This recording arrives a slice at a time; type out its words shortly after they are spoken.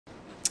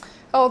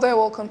Hello there,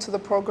 welcome to the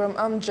program.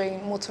 I'm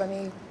Jane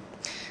Mutani.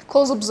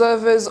 Close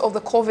observers of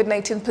the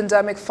COVID-19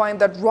 pandemic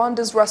find that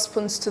Rwanda's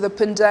response to the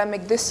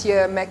pandemic this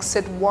year makes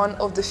it one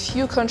of the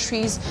few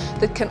countries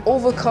that can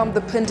overcome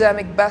the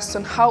pandemic based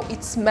on how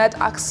it's made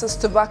access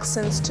to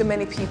vaccines to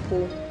many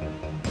people.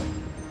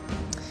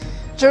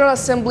 General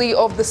Assembly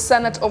of the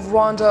Senate of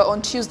Rwanda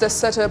on Tuesday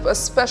set up a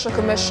special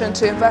commission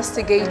to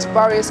investigate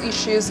various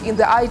issues in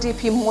the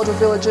IDP model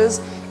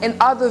villages and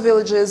other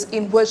villages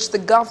in which the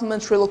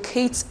government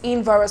relocates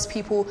in various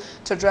people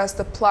to address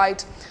the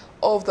plight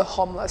of the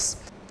homeless.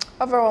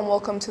 Everyone,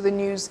 welcome to the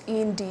news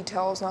in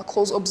details. Now,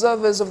 close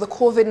observers of the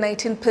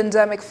COVID-19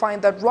 pandemic find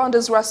that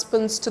Rwanda's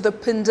response to the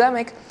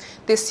pandemic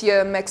this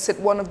year makes it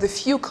one of the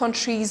few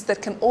countries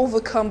that can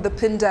overcome the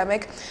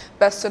pandemic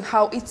based on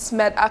how it's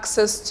made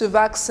access to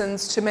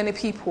vaccines to many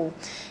people.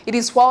 It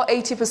is while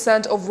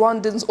 80% of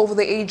Rwandans over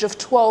the age of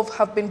 12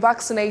 have been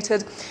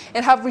vaccinated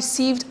and have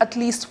received at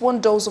least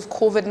one dose of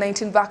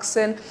COVID-19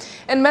 vaccine,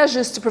 and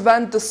measures to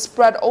prevent the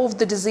spread of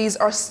the disease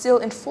are still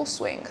in full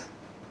swing.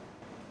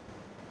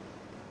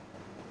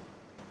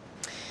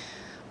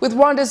 With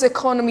Rwanda's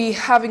economy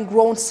having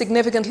grown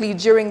significantly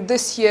during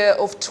this year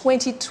of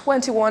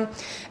 2021,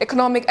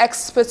 economic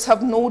experts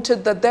have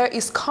noted that there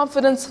is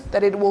confidence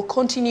that it will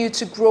continue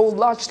to grow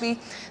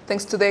largely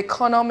thanks to the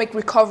Economic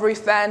Recovery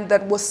Fund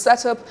that was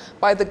set up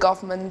by the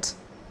government.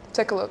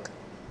 Take a look.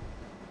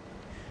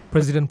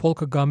 President Paul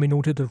Kagame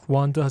noted that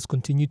Rwanda has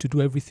continued to do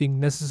everything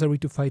necessary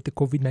to fight the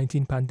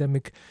COVID-19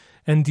 pandemic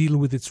and deal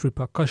with its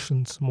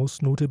repercussions,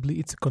 most notably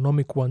its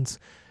economic ones,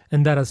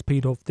 and that has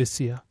paid off this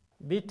year.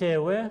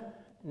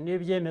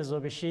 During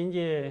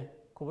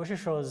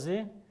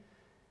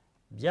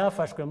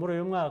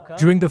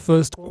the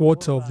first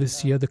quarter of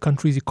this year, the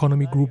country's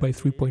economy grew by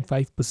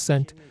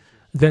 3.5%,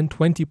 then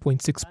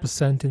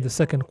 20.6% in the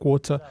second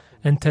quarter,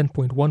 and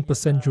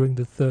 10.1% during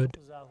the third.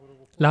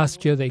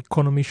 Last year, the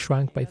economy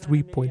shrank by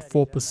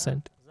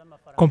 3.4%.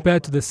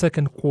 Compared to the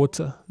second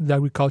quarter, the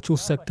agricultural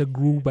sector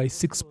grew by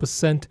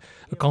 6%,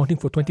 accounting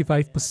for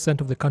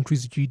 25% of the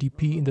country's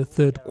GDP in the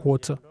third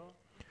quarter.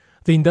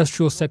 The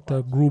industrial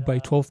sector grew by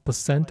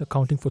 12%,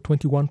 accounting for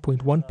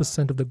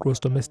 21.1% of the gross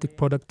domestic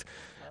product,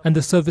 and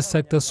the service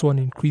sector saw an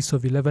increase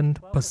of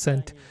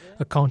 11%,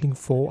 accounting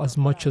for as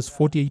much as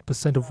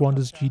 48% of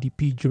Rwanda's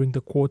GDP during the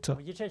quarter.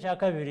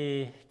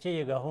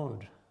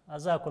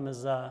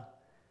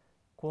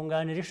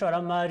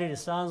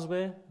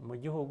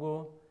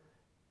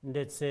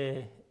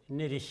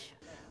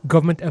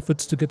 Government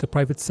efforts to get the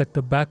private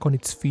sector back on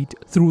its feet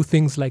through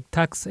things like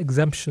tax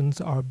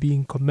exemptions are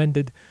being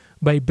commended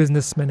by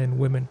businessmen and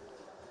women.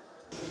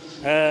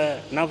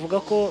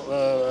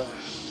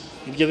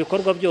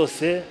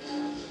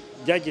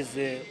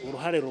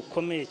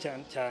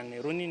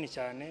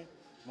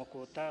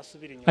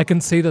 I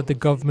can say that the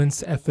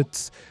government's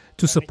efforts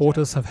to support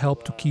us have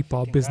helped to keep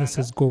our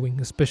businesses going,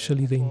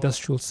 especially the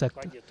industrial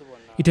sector.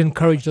 It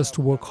encouraged us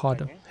to work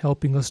harder,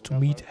 helping us to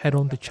meet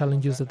head-on the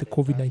challenges that the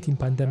COVID-19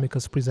 pandemic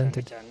has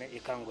presented.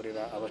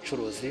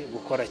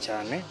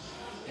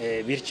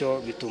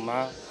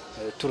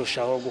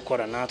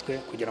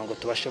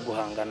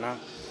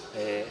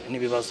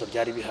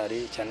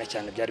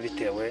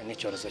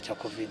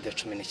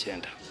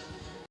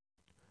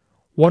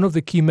 One of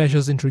the key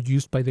measures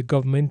introduced by the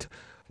government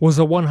was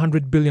a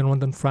 100 billion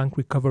Rwandan franc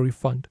recovery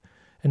fund,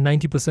 and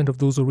 90% of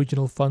those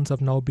original funds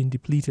have now been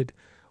depleted,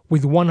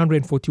 with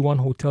 141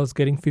 hotels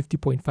getting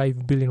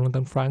 50.5 billion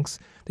Rwandan francs,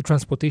 the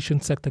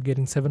transportation sector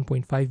getting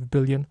 7.5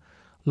 billion,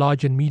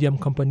 large and medium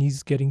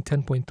companies getting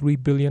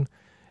 10.3 billion,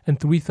 and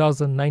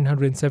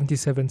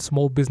 3,977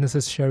 small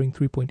businesses sharing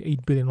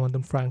 3.8 billion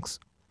Rwandan francs.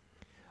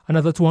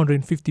 Another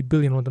 250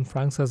 billion Rwandan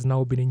francs has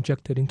now been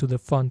injected into the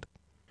fund.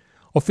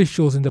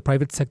 Officials in the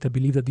private sector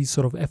believe that these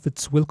sort of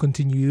efforts will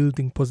continue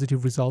yielding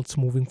positive results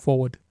moving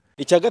forward.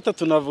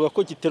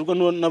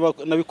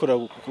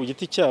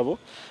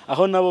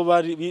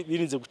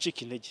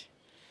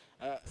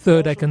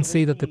 Third, I can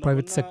say that the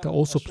private sector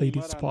also played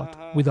its part,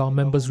 with our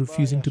members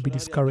refusing to be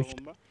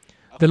discouraged.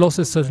 The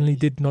losses certainly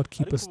did not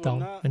keep us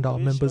down, and our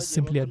members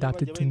simply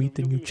adapted to meet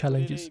the new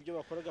challenges.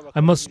 I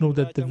must note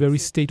that the very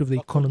state of the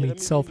economy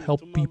itself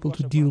helped people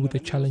to deal with the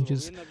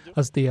challenges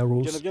as they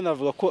arose.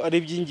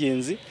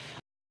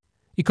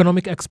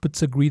 Economic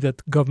experts agree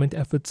that government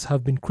efforts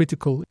have been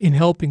critical in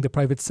helping the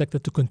private sector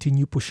to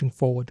continue pushing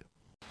forward.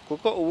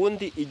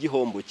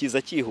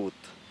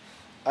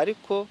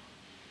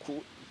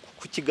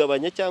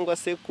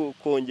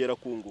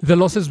 The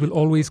losses will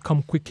always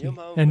come quickly,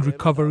 and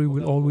recovery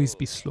will always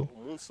be slow.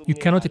 You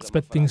cannot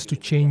expect things to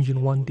change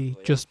in one day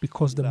just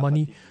because the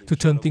money to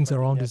turn things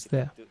around is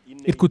there.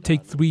 It could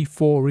take 3,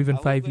 4, or even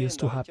 5 years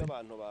to happen.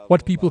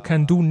 What people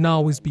can do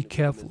now is be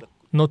careful,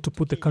 not to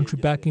put the country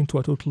back into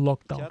a total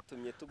lockdown.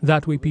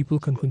 That way people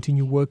can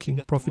continue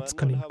working, profits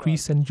can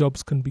increase, and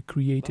jobs can be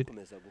created.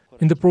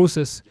 In the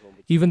process,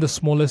 even the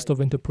smallest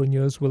of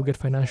entrepreneurs will get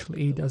financial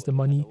aid as the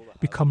money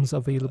becomes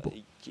available.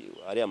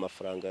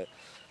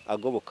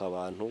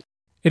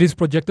 It is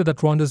projected that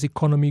Rwanda's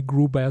economy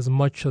grew by as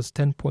much as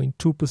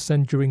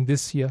 10.2% during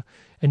this year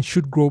and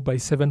should grow by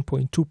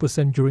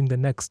 7.2% during the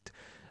next,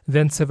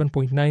 then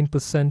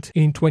 7.9%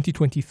 in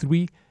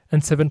 2023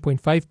 and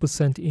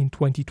 7.5% in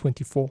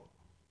 2024.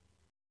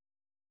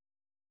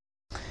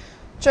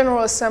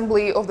 General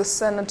Assembly of the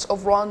Senate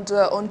of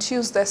Rwanda on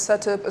Tuesday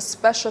set up a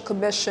special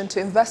commission to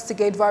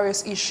investigate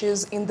various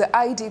issues in the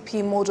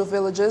IDP model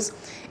villages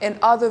and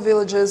other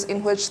villages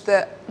in which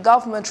the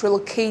government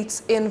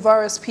relocates in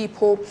various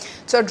people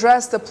to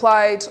address the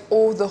plight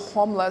of the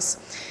homeless.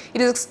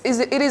 It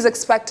is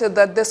expected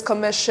that this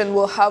commission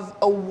will have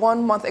a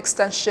 1-month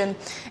extension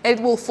and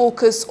it will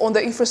focus on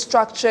the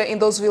infrastructure in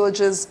those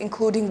villages,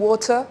 including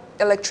water,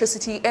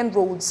 electricity and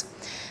roads.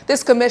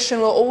 This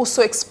commission will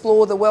also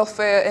explore the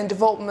welfare and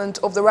development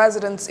of the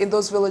residents in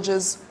those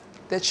villages,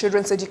 their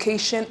children's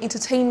education,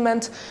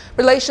 entertainment,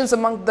 relations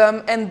among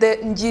them, and the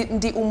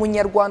Ndi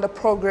Umunyarwanda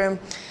program,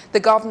 the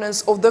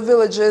governance of the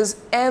villages,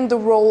 and the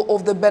role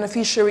of the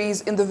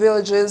beneficiaries in the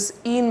villages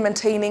in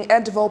maintaining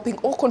and developing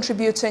or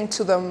contributing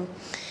to them.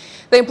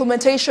 The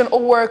implementation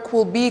of work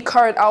will be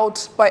carried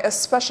out by a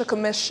special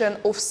commission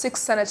of 6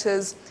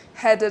 senators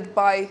headed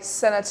by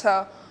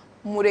Senator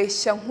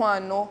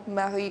Mureshankwano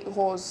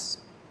Marie-Rose.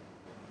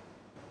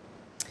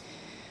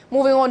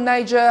 Moving on,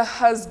 Niger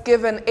has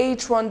given 8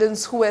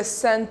 Rwandans who were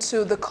sent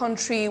to the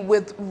country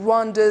without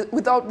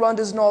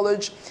Rwanda's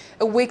knowledge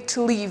a week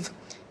to leave.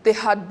 They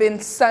had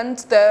been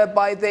sent there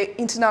by the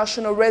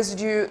International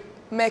Residue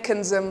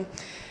Mechanism.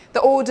 The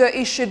order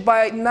issued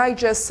by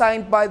Niger,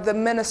 signed by the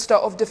Minister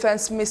of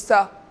Defense,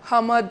 Mr.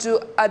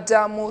 Hamadou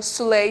Adamu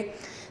Souley,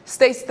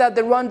 states that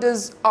the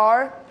Rwandans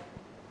are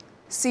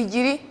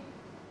Sigira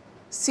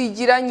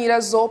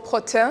Nyirazo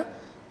Protin,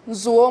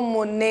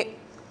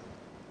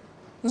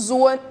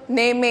 Nzuo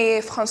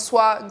Nemeye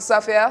François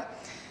Xavier,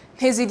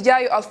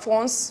 Nteziryayo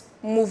Alphonse,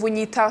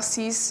 Muvunyi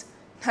Tarsis,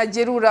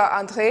 Ntagerura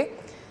André,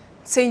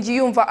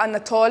 Nsengiyumva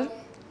Anatole,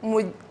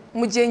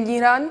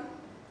 Mugenyiran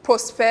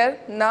Prosper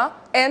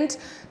and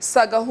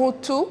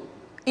Sagahutu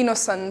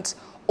Innocent.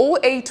 All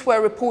 8 were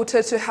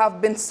reported to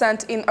have been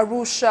sent in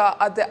Arusha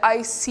at the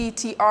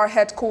ICTR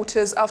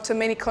headquarters after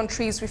many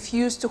countries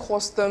refused to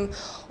host them,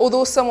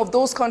 although some of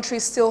those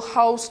countries still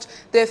housed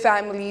their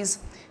families.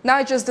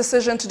 Niger's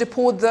decision to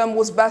deport them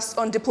was based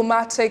on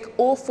diplomatic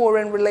or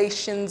foreign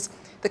relations.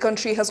 The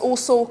country has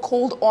also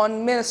called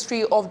on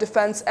Ministry of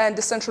Defense and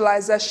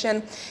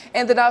Decentralization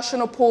and the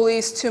National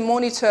Police to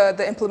monitor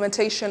the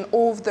implementation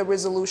of the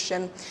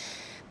resolution.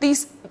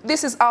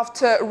 This is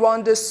after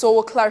Rwanda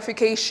saw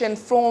clarification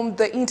from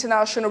the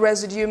International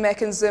Residue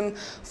Mechanism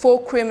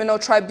for Criminal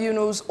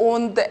Tribunals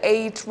on the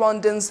 8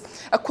 Rwandans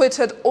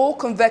acquitted or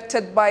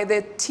convicted by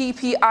the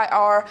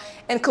TPIR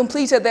and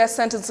completed their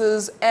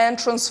sentences and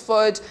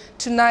transferred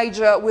to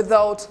Niger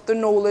without the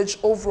knowledge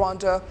of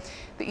Rwanda.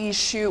 The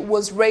issue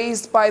was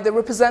raised by the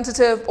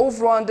representative of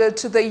Rwanda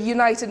to the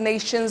United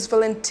Nations,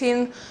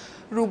 Bulletin,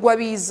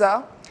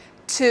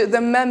 to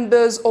the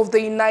members of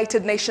the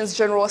United Nations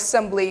General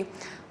Assembly.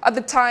 At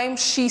the time,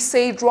 she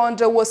said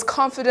Rwanda was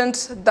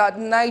confident that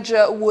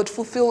Niger would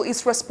fulfill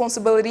its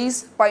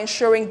responsibilities by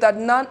ensuring that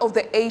none of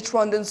the 8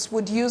 Rwandans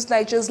would use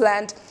Niger's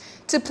land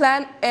to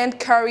plan and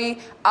carry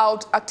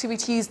out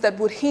activities that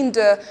would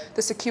hinder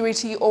the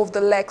security of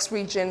the Lakes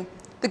region.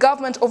 The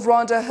government of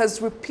Rwanda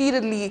has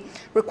repeatedly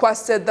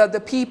requested that the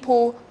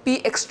people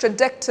be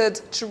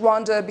extradited to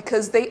Rwanda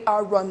because they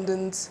are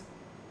Rwandans.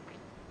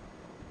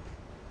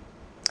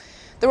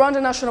 The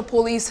Rwanda National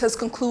Police has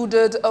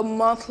concluded a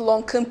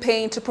month-long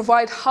campaign to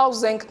provide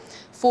housing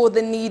for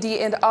the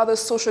needy and other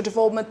social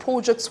development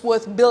projects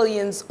worth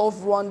billions of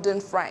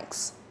Rwandan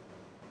francs.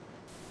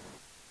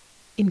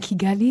 In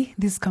Kigali,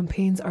 these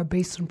campaigns are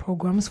based on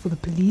programs for the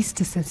police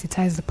to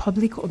sensitize the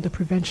public on the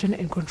prevention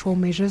and control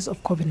measures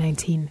of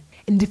COVID-19.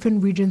 In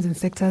different regions and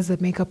sectors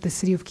that make up the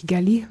city of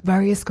Kigali,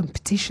 various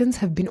competitions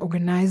have been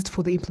organized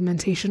for the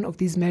implementation of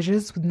these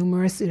measures, with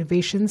numerous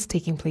innovations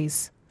taking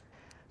place.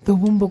 The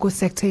Wumbogo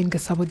sector in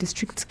Gasabo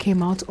district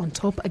came out on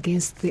top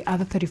against the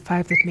other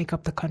 35 that make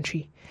up the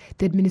country.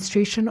 The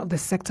administration of the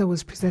sector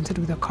was presented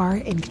with a car,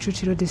 and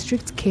Kicukiro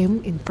district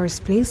came in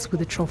first place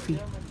with a trophy.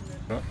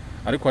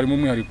 There's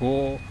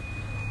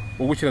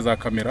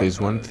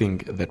one thing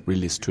that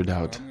really stood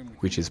out,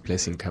 which is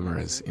placing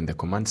cameras in the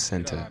command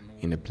center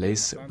in a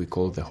place we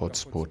call the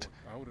hotspot.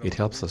 It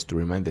helps us to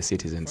remind the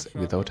citizens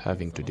without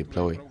having to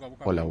deploy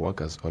all our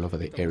workers all over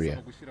the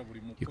area.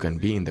 You can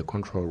be in the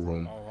control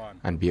room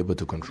and be able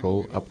to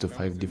control up to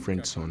 5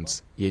 different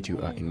zones, yet you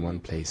are in one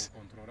place.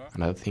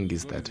 Another thing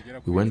is that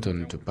we went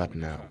on to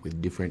partner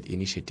with different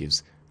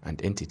initiatives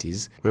and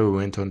entities where we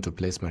went on to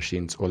place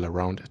machines all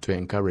around to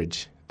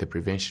encourage the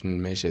prevention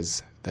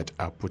measures that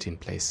are put in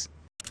place.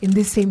 In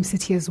this same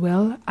city as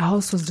well, a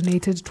house was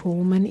donated to a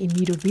woman in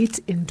need of it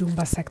in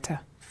Dumba sector.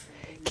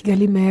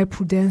 Kigali Mayor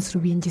Prudence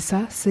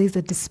Rubingisa says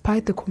that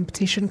despite the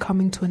competition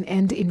coming to an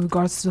end in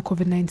regards to the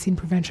COVID-19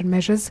 prevention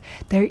measures,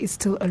 there is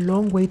still a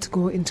long way to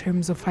go in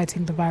terms of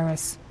fighting the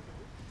virus.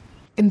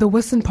 In the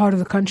western part of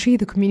the country,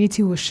 the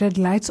community will shed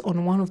light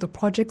on one of the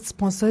projects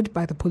sponsored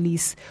by the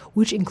police,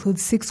 which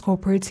includes 6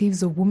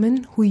 cooperatives of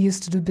women who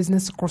used to do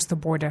business across the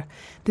border.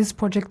 This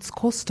project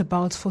cost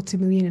about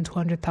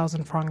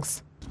 40,200,000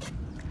 francs.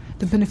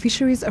 The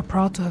beneficiaries are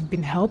proud to have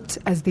been helped,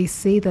 as they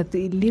say that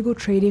the illegal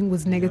trading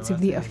was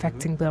negatively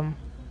affecting them.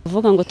 We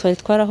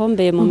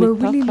were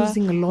really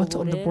losing a lot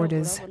on the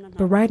borders,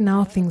 but right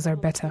now things are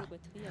better.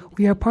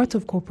 We are part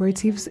of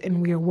cooperatives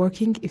and we are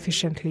working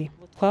efficiently.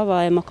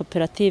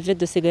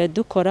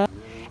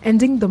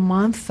 Ending the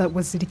month that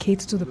was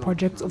dedicated to the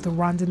project of the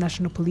Rwanda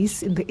National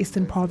Police in the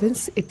Eastern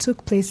Province, it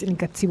took place in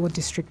Gatsibo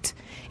district.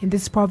 In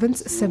this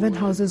province, 7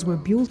 houses were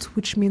built,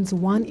 which means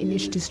 1 in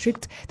each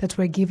district, that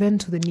were given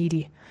to the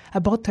needy.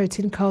 About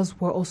 13 cars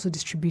were also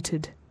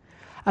distributed.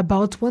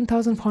 About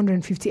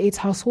 1,458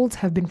 households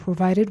have been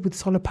provided with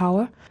solar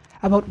power.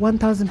 About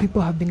 1,000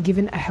 people have been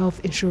given a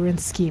health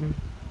insurance scheme.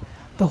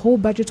 The whole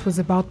budget was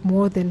about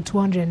more than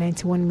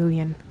 291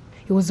 million.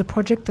 It was a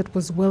project that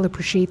was well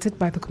appreciated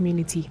by the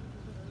community.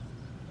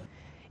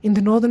 In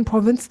the northern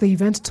province, the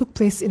event took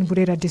place in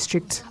Burera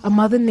district. A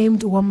mother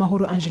named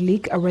Uwamahoro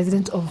Angelique, a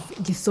resident of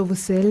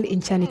Gisovusel in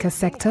Chanika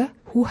sector,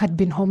 who had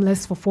been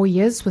homeless for 4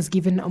 years, was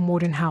given a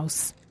modern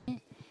house.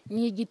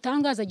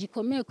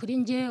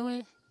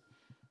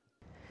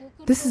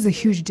 This is a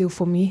huge deal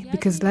for me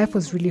because life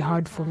was really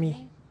hard for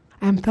me.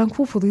 I am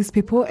thankful for these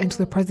people and to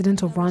the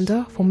President of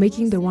Rwanda for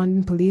making the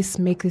Rwandan police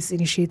make this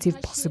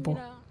initiative possible.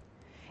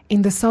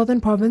 In the southern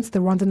province, the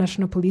Rwanda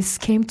National Police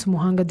came to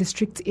Muhanga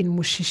district in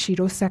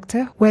Mushishiro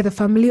sector, where the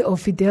family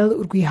of Fidel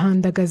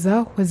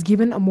Urwihandagaza was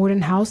given a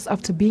modern house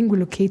after being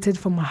relocated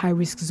from a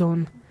high-risk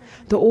zone.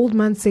 The old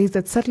man says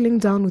that settling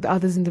down with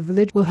others in the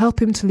village will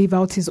help him to live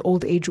out his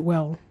old age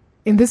well.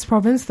 In this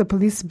province, the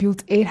police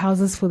built 8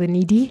 houses for the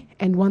needy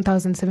and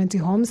 1,070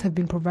 homes have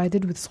been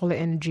provided with solar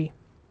energy.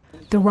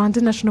 The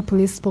Rwanda National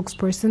Police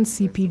spokesperson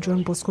CP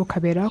John Bosco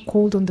Kabera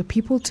called on the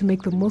people to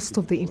make the most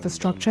of the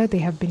infrastructure they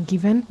have been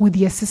given with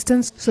the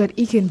assistance so that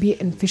it can be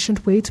an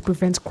efficient way to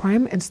prevent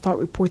crime and start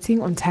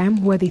reporting on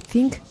time where they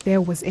think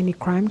there was any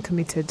crime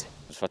committed.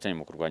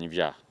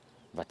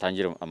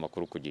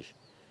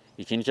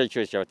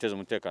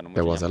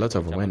 There was a lot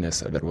of awareness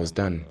that was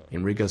done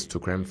in regards to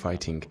crime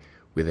fighting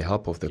with the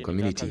help of the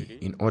community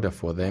in order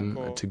for them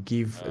to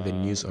give the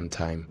news on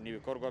time.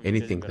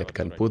 Anything that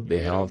can put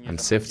their health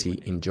and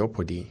safety in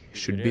jeopardy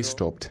should be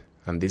stopped,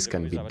 and this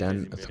can be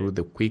done through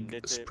the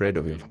quick spread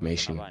of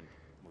information.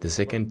 The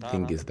second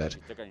thing is that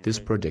this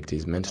project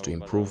is meant to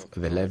improve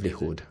the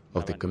livelihood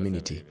of the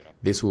community.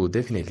 This will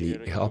definitely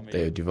help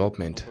their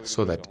development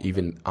so that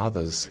even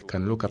others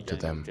can look up to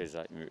them.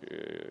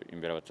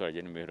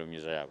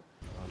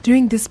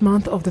 During this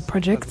month of the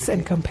projects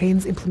and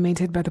campaigns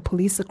implemented by the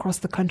police across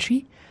the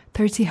country,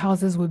 30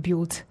 houses were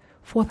built.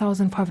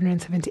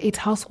 4,578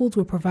 households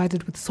were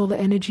provided with solar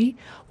energy,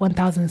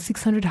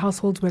 1,600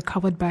 households were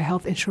covered by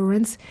health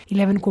insurance,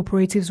 11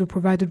 cooperatives were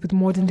provided with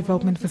modern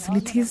development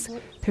facilities,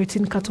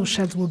 13 cattle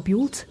sheds were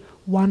built,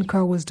 1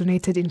 car was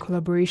donated in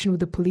collaboration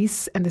with the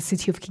police and the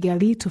city of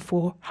Kigali to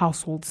 4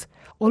 households.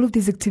 All of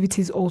these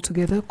activities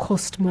altogether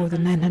cost more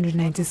than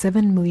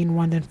 997 million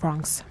Rwandan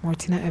francs.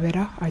 Martina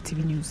Ebera,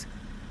 RTV News.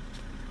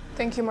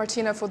 Thank you,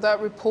 Martina, for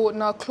that report.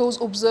 Now, close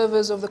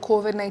observers of the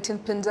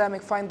COVID-19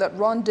 pandemic find that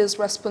Rwanda's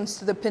response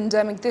to the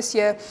pandemic this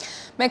year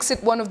makes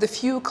it one of the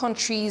few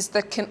countries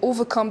that can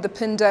overcome the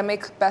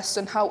pandemic based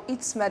on how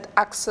it's made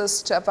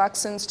access to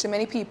vaccines to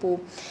many people.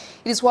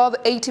 It is while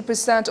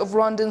 80% of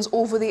Rwandans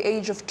over the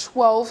age of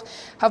 12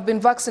 have been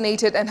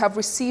vaccinated and have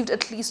received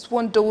at least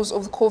 1 dose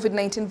of the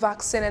COVID-19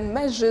 vaccine, and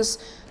measures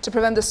to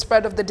prevent the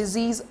spread of the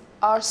disease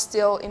are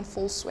still in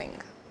full swing.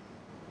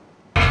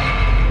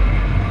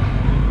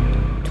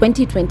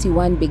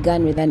 2021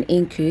 began with an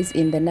increase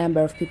in the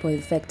number of people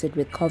infected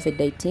with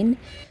COVID-19,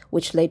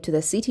 which led to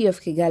the city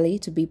of Kigali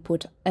to be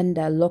put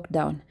under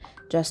lockdown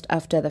just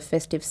after the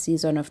festive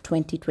season of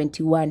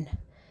 2021.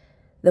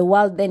 The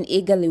world then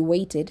eagerly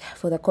waited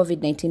for the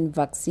COVID-19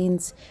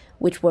 vaccines,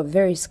 which were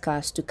very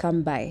scarce to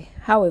come by.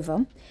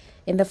 However,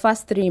 in the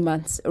first 3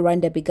 months,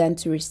 Rwanda began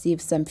to receive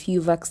some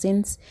few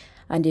vaccines,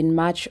 and in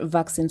March,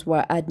 vaccines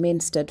were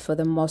administered for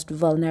the most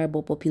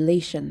vulnerable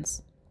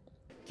populations.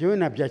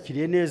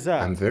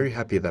 I'm very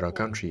happy that our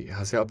country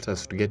has helped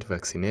us to get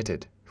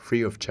vaccinated,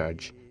 free of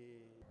charge.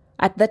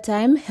 At the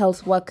time,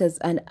 health workers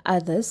and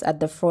others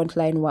at the front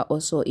line were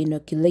also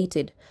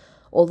inoculated.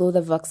 Although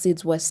the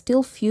vaccines were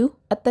still few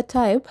at the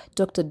time,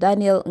 Dr.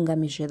 Daniel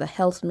Ngamije, the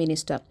health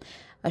minister,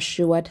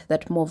 assured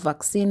that more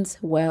vaccines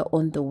were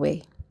on the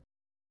way.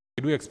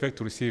 We do expect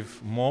to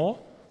receive more,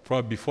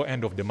 probably before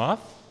end of the month,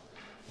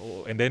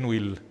 and then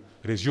we'll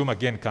resume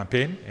again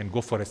campaign and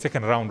go for a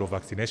second round of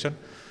vaccination.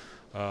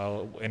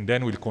 And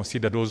then we'll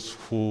consider those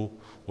who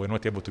were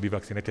not able to be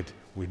vaccinated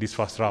with this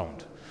first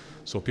round.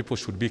 So people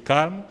should be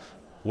calm,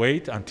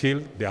 wait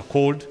until they are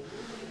called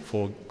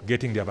for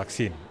getting their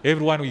vaccine.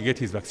 Everyone will get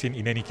his vaccine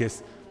in any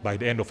case by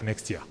the end of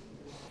next year.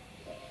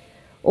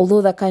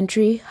 Although the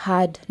country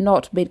had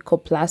not been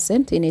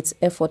complacent in its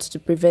efforts to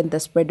prevent the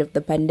spread of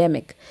the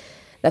pandemic,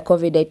 The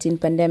COVID-19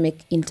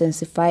 pandemic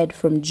intensified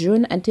from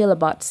June until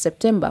about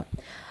September,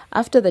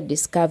 after the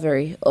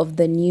discovery of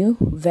the new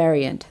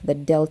variant, the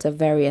Delta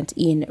variant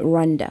in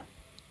Rwanda.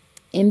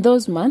 In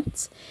those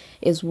months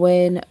is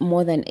when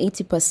more than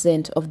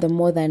 80% of the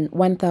more than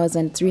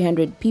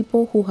 1,300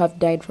 people who have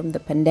died from the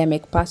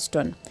pandemic passed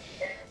on.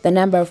 The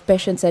number of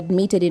patients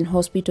admitted in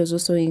hospitals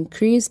also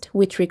increased,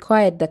 which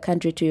required the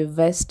country to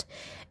invest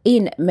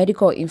in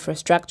medical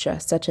infrastructure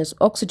such as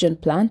oxygen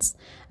plants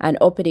and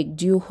opening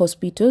new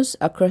hospitals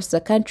across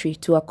the country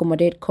to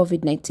accommodate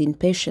COVID-19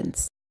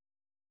 patients.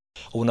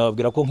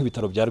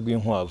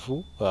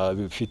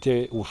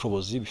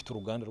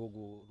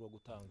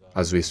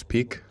 As we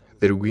speak,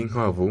 the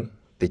Rwinkwavu,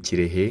 the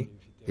Kirehe,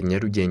 the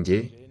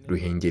Nyarugenge,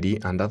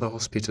 Ruhengeri and other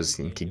hospitals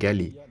in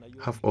Kigali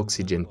have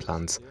oxygen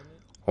plants.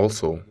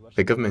 Also,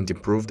 the government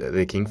improved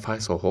the King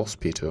Faisal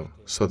Hospital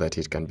so that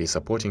it can be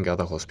supporting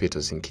other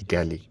hospitals in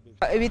Kigali.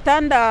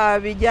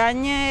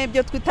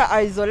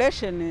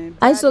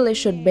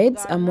 Isolation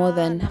beds are more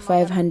than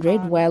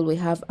 500, while we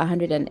have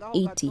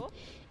 180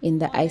 in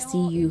the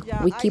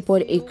ICU. We keep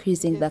on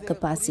increasing the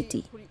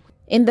capacity.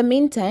 In the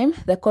meantime,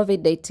 the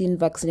COVID-19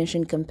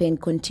 vaccination campaign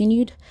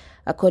continued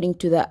according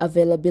to the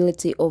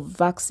availability of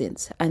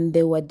vaccines, and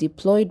they were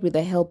deployed with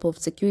the help of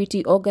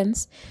security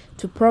organs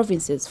to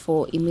provinces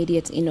for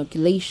immediate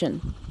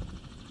inoculation.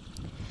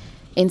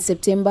 In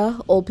September,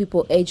 all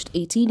people aged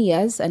 18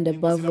 years and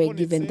above were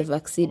given the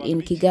vaccine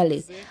in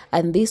Kigali,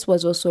 and this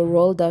was also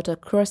rolled out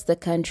across the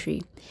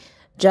country.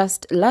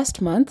 Just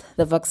last month,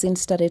 the vaccine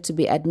started to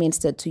be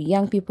administered to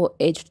young people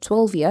aged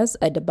 12 years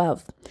and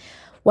above.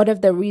 One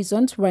of the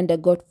reasons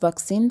Rwanda got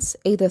vaccines,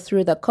 either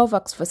through the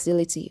COVAX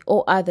facility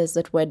or others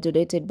that were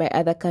donated by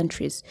other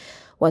countries,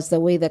 was the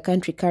way the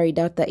country carried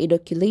out the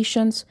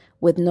inoculations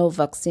with no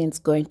vaccines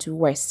going to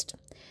waste.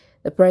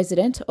 The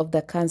president of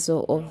the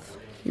Council of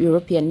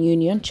European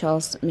Union,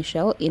 Charles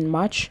Michel, in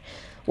March,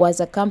 was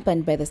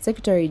accompanied by the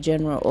Secretary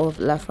General of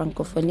La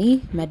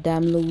Francophonie,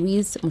 Madame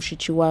Louise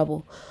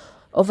Mushikiwabo,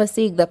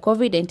 overseeing the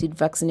COVID-19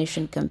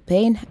 vaccination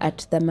campaign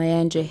at the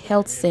Mayanje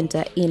Health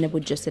Center in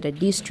Bugesera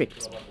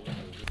district.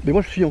 Mais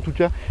moi, je suis en tout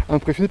cas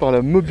impressionné par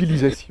la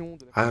mobilisation.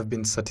 I have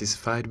been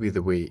satisfied with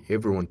the way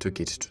everyone took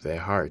it to their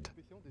heart,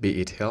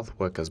 be it health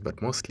workers,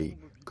 but mostly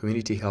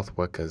community health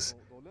workers,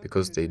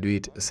 because they do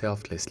it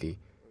selflessly.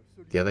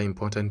 The other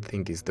important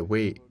thing is the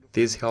way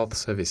these health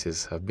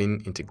services have been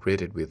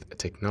integrated with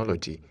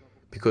technology,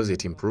 because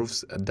it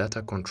improves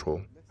data control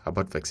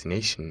about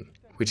vaccination,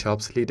 which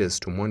helps leaders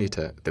to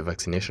monitor the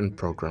vaccination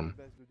program.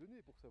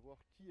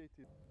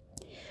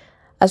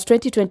 As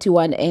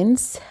 2021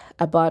 ends,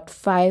 about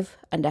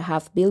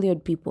 5.5 billion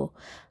people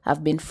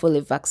have been fully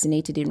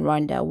vaccinated in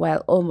Rwanda,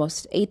 while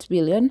almost 8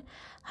 billion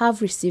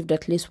have received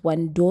at least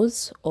one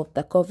dose of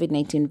the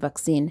COVID-19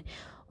 vaccine,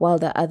 while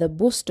the other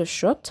booster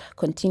shot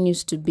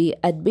continues to be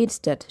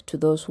administered to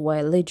those who are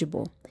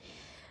eligible.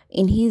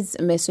 In his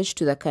message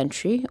to the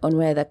country on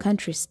where the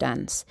country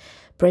stands,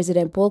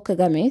 President Paul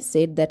Kagame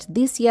said that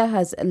this year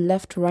has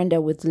left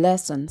Rwanda with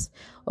lessons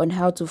on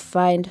how to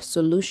find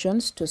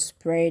solutions to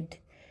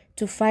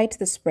fight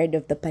the spread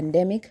of the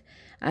pandemic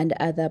and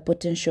other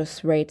potential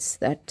threats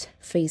that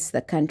face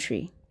the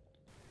country.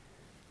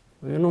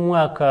 Uyu ni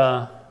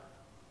umwaka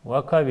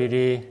wa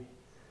kabiri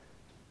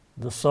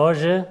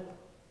dusoje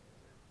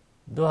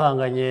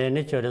duhanganye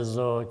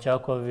n'icyorezo cya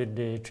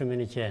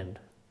COVID-19.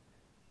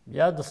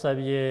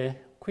 Byadusabye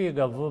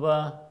kwiga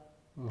vuba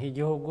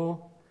nk'igihugu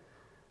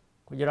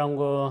kugira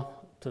ngo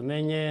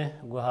tumenye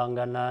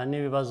guhangana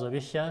n'ibibazo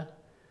bishya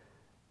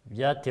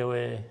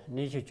byatewe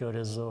n'iki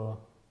cyorezo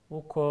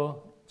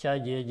uko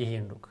cyagiye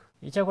gihinduka.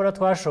 Icyakora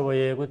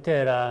twashoboye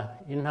gutera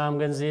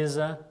intambwe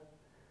nziza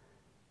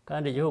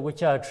kandi igihugu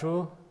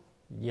cyacu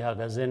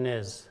gihagaze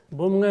neza.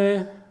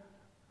 Bumwe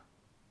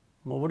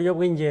mu buryo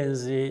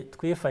bw'ingenzi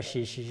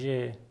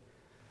twifashishije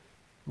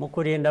mu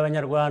kurinda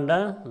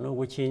abanyarwanda no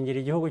gukingira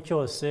igihugu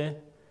cyose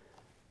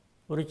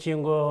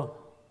urukingo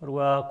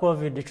rwa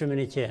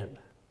COVID-19.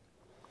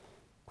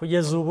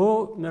 Kugeza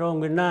ubu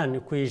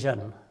 80%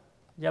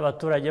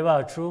 y'abaturage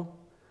bacu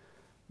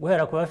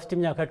guhera ku bafite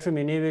imyaka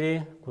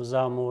 12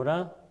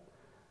 kuzamura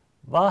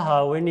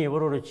bahawe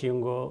nibura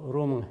urukingo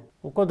rumwe.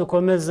 Uko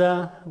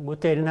dukomeza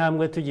gutera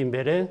intambwe tujya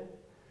imbere,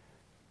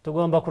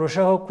 tugomba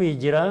kurushaho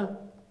kwigira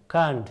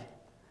kandi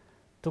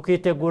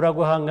tukitegura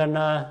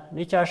guhangana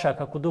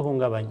n'icyashaka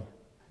kuduhungabanya.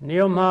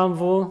 Niyo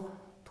mpamvu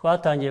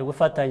twatangiye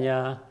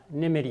gufatanya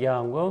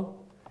n'imiryango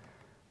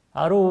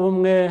ari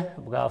ubumwe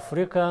bwa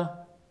Afurika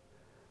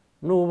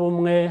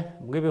n'ubumwe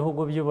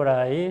bw'ibihugu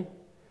by'Uburayi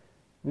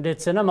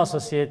ndetse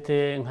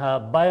n'amasosiyete nka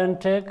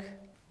BioNTech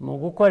mu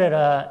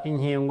gukorera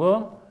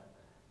inkingo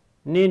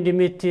n'indi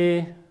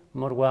miti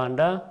mu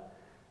Rwanda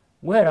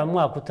guhera mu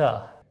mwaka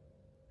utaha.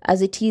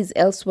 As it is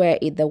elsewhere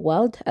in the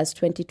world, as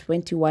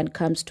 2021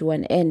 comes to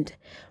an end,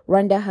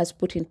 Rwanda has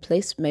put in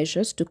place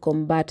measures to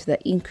combat the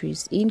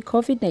increase in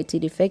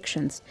COVID-19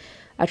 infections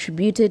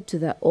attributed to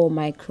the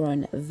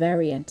Omicron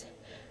variant.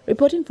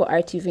 Reporting for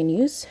RTV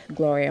News,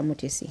 Gloria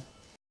Mutesi.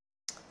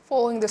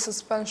 Following the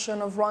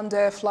suspension of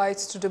Rwanda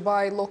flights to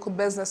Dubai, local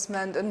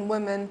businessmen and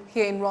women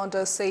here in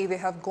Rwanda say they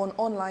have gone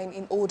online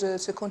in order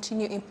to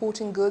continue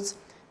importing goods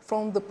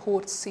from the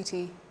port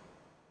city.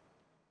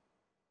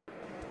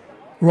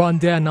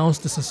 Rwanda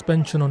announced the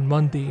suspension on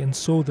Monday, and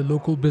so the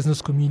local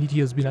business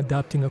community has been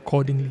adapting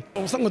accordingly.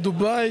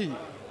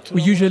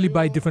 We usually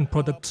buy different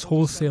products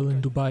wholesale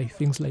in Dubai,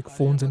 things like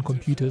phones and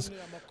computers,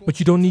 but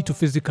you don't need to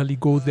physically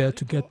go there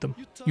to get them.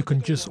 You can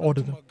just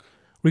order them.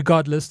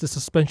 Regardless, the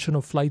suspension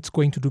of flights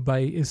going to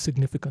Dubai is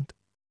significant.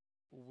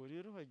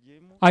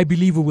 I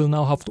believe we will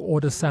now have to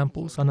order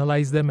samples,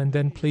 analyze them, and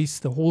then place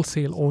the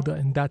wholesale order,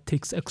 and that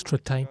takes extra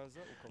time.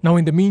 Now,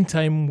 in the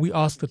meantime, we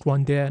ask that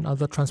Rwanda and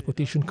other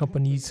transportation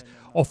companies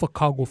offer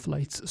cargo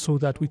flights so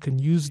that we can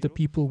use the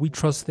people we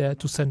trust there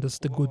to send us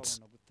the goods.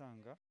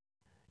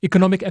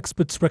 Economic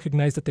experts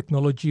recognize that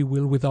technology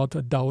will, without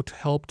a doubt,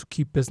 help to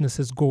keep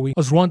businesses going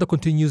as Rwanda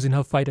continues in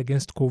her fight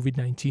against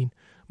COVID-19,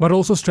 but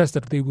also stress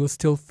that they will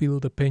still feel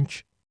the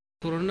pinch.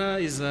 It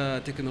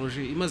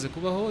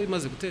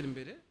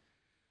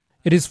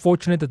is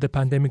fortunate that the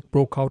pandemic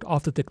broke out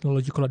after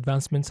technological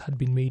advancements had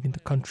been made in the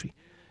country,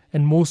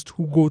 and most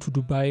who go to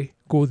Dubai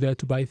go there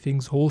to buy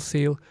things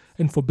wholesale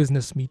and for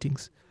business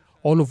meetings,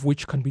 all of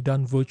which can be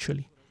done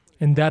virtually,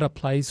 and that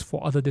applies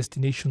for other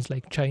destinations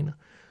like China.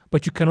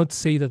 But you cannot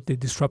say that the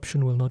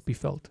disruption will not be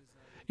felt.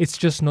 It's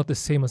just not the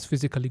same as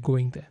physically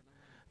going there.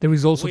 There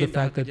is also the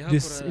fact that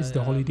this is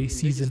the holiday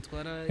season,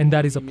 and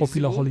that is a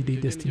popular holiday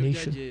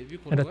destination.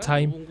 At a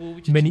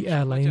time, many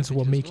airlines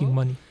were making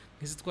money.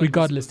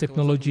 Regardless,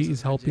 technology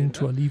is helping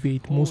to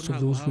alleviate most of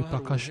those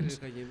repercussions.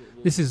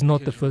 This is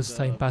not the first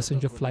time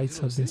passenger flights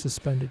have been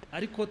suspended,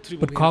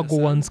 but cargo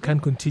ones can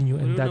continue,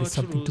 and that is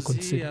something to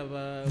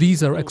consider.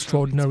 These are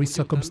extraordinary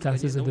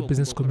circumstances, and the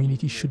business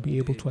community should be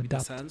able to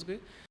adapt.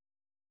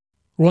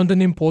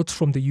 Rwandan imports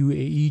from the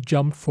UAE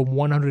jumped from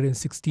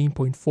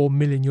 $116.4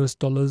 million to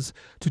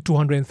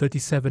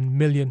 $237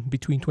 million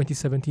between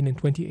 2017 and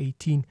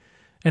 2018,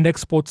 and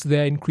exports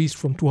there increased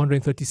from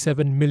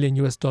 $237 million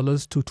to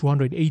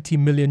 $280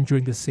 million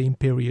during the same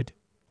period.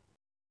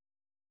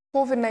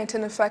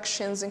 COVID-19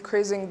 infections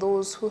increasing.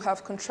 Those who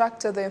have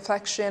contracted the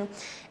infection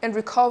and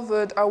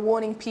recovered are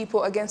warning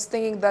people against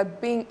thinking that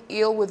being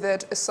ill with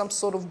it is some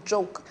sort of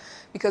joke,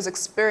 because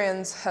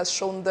experience has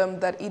shown them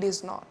that it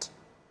is not.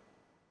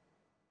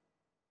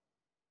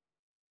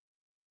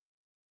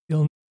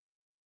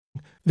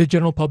 The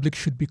general public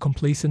should be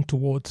complacent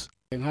towards.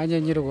 At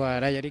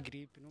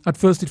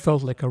first it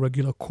felt like a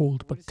regular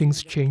cold, but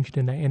things changed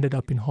and I ended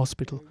up in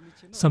hospital,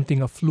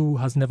 something a flu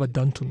has never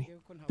done to me.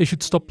 They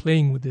should stop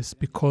playing with this,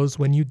 because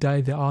when you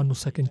die there are no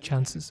second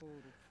chances.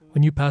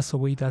 When you pass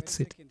away, that's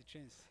it.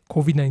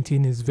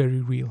 COVID-19 is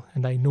very real,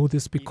 and I know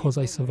this because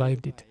I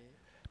survived it.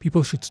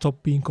 People should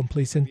stop being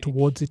complacent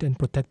towards it and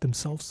protect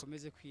themselves.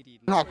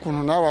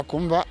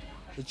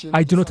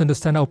 I do not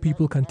understand how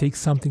people can take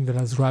something that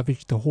has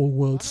ravaged the whole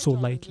world so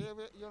lightly.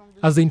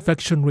 As the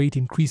infection rate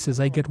increases,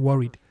 I get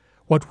worried.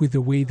 What with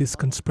the way this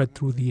can spread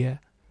through the air?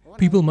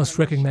 People must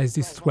recognize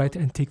this threat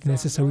and take the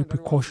necessary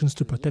precautions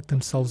to protect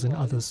themselves and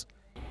others.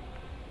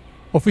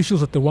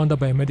 Officials at the Rwanda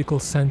Biomedical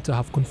Center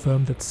have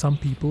confirmed that some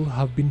people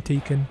have been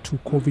taken to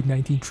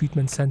COVID-19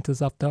 treatment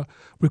centers after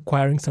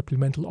requiring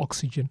supplemental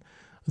oxygen,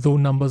 though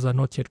numbers are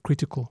not yet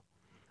critical.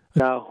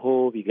 They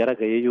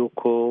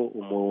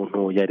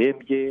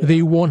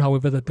warn,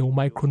 however, that the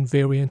Omicron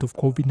variant of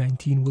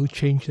COVID-19 will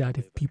change that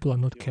if people are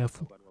not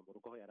careful.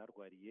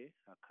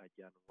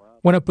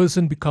 When a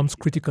person becomes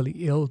critically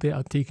ill, they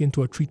are taken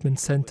to a treatment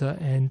center,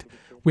 and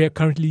we are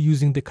currently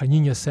using the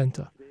Kanyinya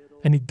Center,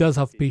 and it does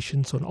have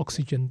patients on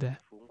oxygen there.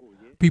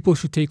 People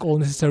should take all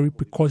necessary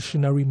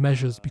precautionary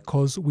measures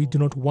because we do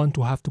not want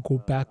to have to go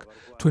back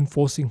to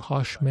enforcing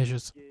harsh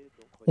measures.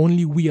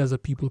 Only we as a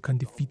people can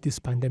defeat this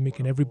pandemic,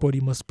 and everybody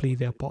must play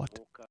their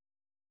part.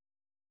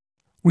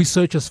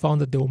 Research has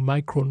found that the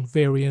Omicron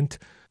variant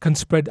can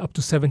spread up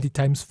to 70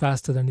 times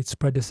faster than its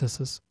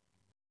predecessors.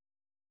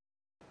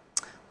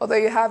 Well, there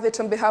you have it.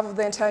 On behalf of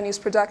the entire news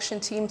production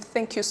team,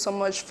 thank you so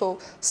much for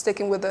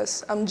sticking with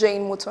us. I'm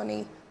Jane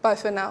Mutoni. Bye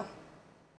for now.